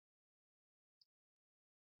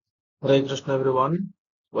Hare Krishna everyone.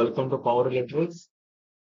 Welcome to Power Electrics.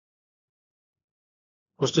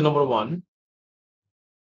 Question number 1.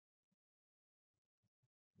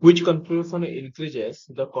 Which configuration increases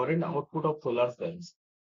the current output of solar cells?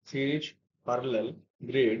 Series, parallel,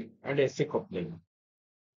 grid and AC coupling.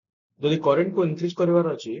 ଯଦି current को increase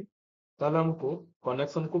କରିବାର ଅଛି ତାହେଲେ हमको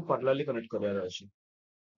connection को parallelly connect କରିବାର ଅଛି.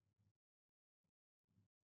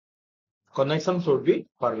 Connection should be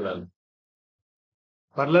parallel.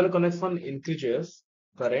 Parallel connection increases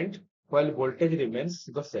current while voltage remains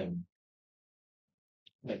the same.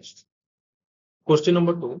 Next. Question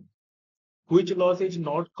number 2. Which loss is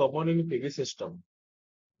not common in PV system?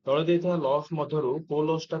 ତଳେ ଦେଇଥିବା ଲସ୍ ମଧ୍ୟରୁ କୋଉ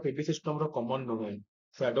ଲସ୍ ଟା ପିଭି ସିଷ୍ଟମ ର common ନୁହେଁ?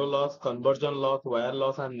 shadow loss, conversion loss, wire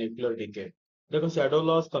loss and nuclear decay. ଦେଖ shadow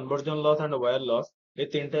loss, conversion loss and wire loss ଏ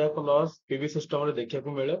ତିନିଟା ଯାକ ଲସ୍ ପିଭି ସିଷ୍ଟମ ରେ ଦେଖିବାକୁ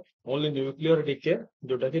ମିଳେ. only nuclear decay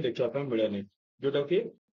ଯୋଉଟା କି ଦେଖିବା ପାଇଁ ମିଳେନି, ଯୋଉଟା କି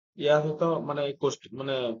ୟା ସହିତ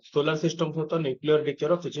ମାନେ solar system ସହିତ nuclear decay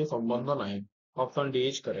ର କିଛି ସମ୍ବନ୍ଧ ନାହିଁ. Option D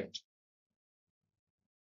is correct.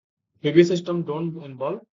 PV system don't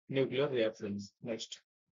involve nuclear reactions. Next.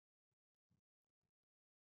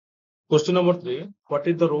 Question number 3. What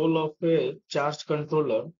is the role of a charge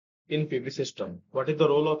controller in PV system? What is the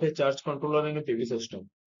role of a charge controller in a PV system?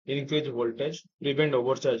 Increase voltage, prevent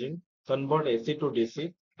overcharging, convert AC to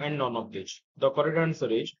DC, and none of these. The correct answer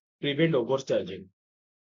is prevent overcharging.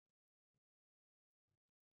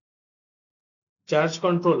 Charge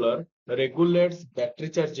controller regulates battery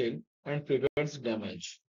charging and prevents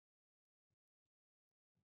damage.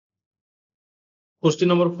 Question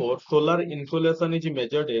number 4. Solar insolation is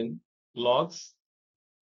measured in logs,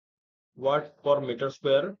 watt per meter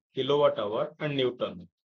square, kilowatt hour, and Newton.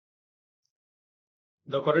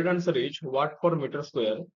 The correct answer is watt per meter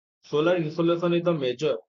square. Solar insolation is the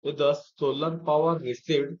measure with the solar power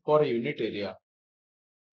received per unit area.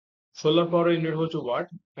 Solar power unit होच watt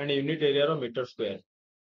and unit area row meter square.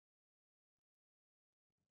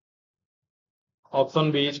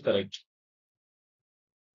 Option B is correct.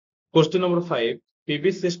 Question number 5.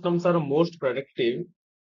 PV systems are most productive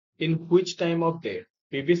in which time of day?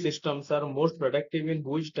 PV systems are most productive in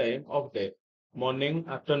which time of day? Morning,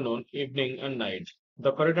 afternoon, evening and night.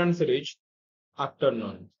 The correct answer is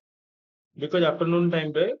afternoon. Because afternoon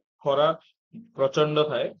time रे खरा प्रचंड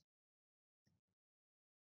थाए.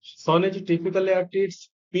 Sun is typically at its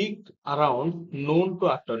peak around noon to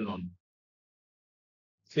afternoon.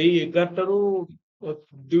 ସେଇ 11ଟାରୁ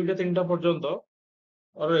 2ଟା 3ଟା ପର୍ଯ୍ୟନ୍ତ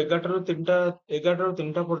और 11ଟାରୁ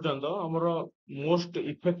 3ଟା ପର୍ଯ୍ୟନ୍ତ ଆମର most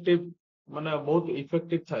effective ମାନେ ବହୁତ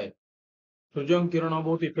ଇଫେକ୍ଟିଭ ଥାଏ. ସୂର୍ଯ୍ୟଙ୍କ କିରଣ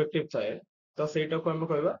ବହୁତ ଇଫେକ୍ଟିଭ ଥାଏ, ତ ସେଇଟାକୁ ଆମେ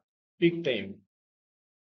କହିବା pick time.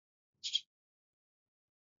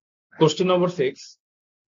 Question number 6.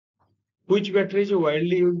 Which battery is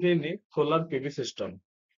widely used in a solar PV system?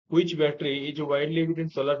 Which battery is widely used in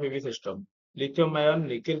solar PV system? Lithium ion,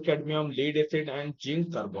 nickel cadmium, lead acid and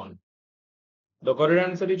zinc carbon. The correct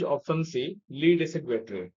answer is option C, lead acid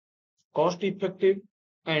battery. Cost effective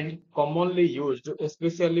and commonly used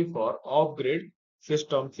especially for off-grid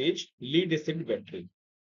systems is lead acid battery.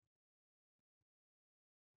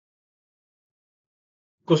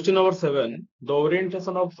 Question number 7. The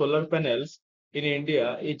orientation of solar panels in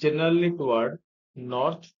India is generally toward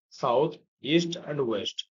north, south, east and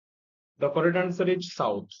west. The correct answer is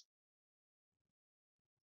south.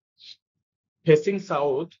 Facing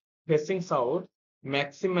south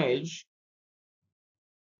maximizes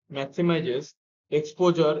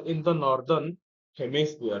exposure in the northern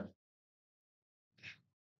hemisphere.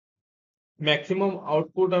 Maximum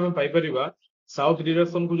output हमें पाई परिवा south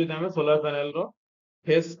direction को जदि हमें solar panel रो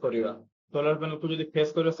face करिवा, solar panel को जदि face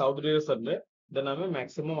करिवा south direction रे then हमें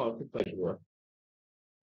maximum output पाइबो.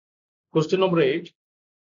 Question number 8.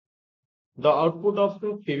 The output of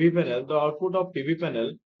PV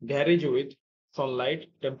panel varies with sunlight,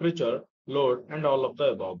 temperature, load and all of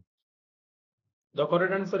the above. The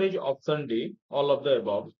correct answer is option D, all of the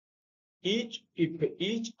above. Each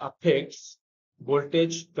affects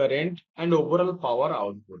voltage, current and overall power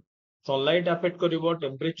output. Sunlight affect karibo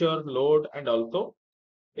temperature, load and also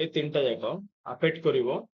ए तीनटा जाक affect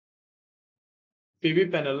karibo PV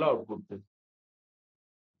panel output.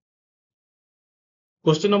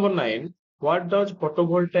 Question number 9. What does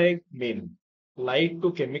photovoltaic mean? Light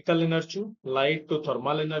to chemical energy, light to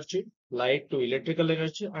thermal energy, light to electrical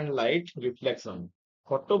energy and light reflection.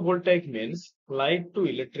 Photovoltaic means light to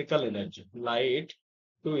electrical energy. Light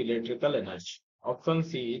to electrical energy. Option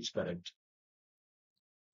C is correct.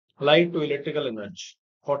 Light to electrical energy.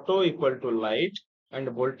 Photo equal to light and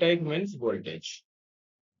voltaic means voltage.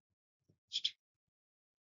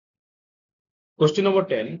 Question number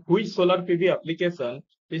 10. Which solar PV application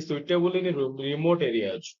is suitable in remote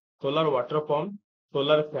areas? solar water pump,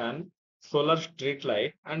 solar fan, solar street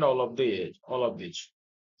light, and all of these.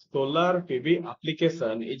 Solar PV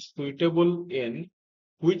application is suitable in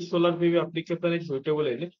which solar PV application is suitable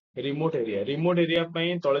in remote area. Remote area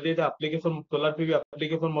ପାଇଁ ତଳେ ଦେଇଥିବା application solar PV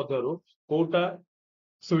application ମଧ୍ୟରୁ କୋଉଟା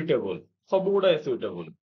suitable? ସବୁଗୁଡା suitable.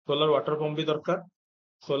 Solar water pump ବି ଦରକାର,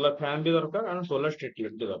 solar fan ବି ଦରକାର, and solar street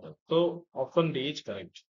light ବି ଦରକାର. So option D is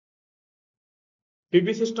correct.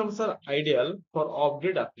 PV systems are ideal for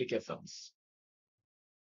off-grid applications.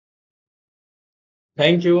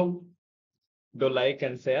 Thank you. Do like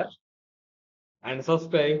and share and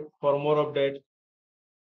subscribe for more updates.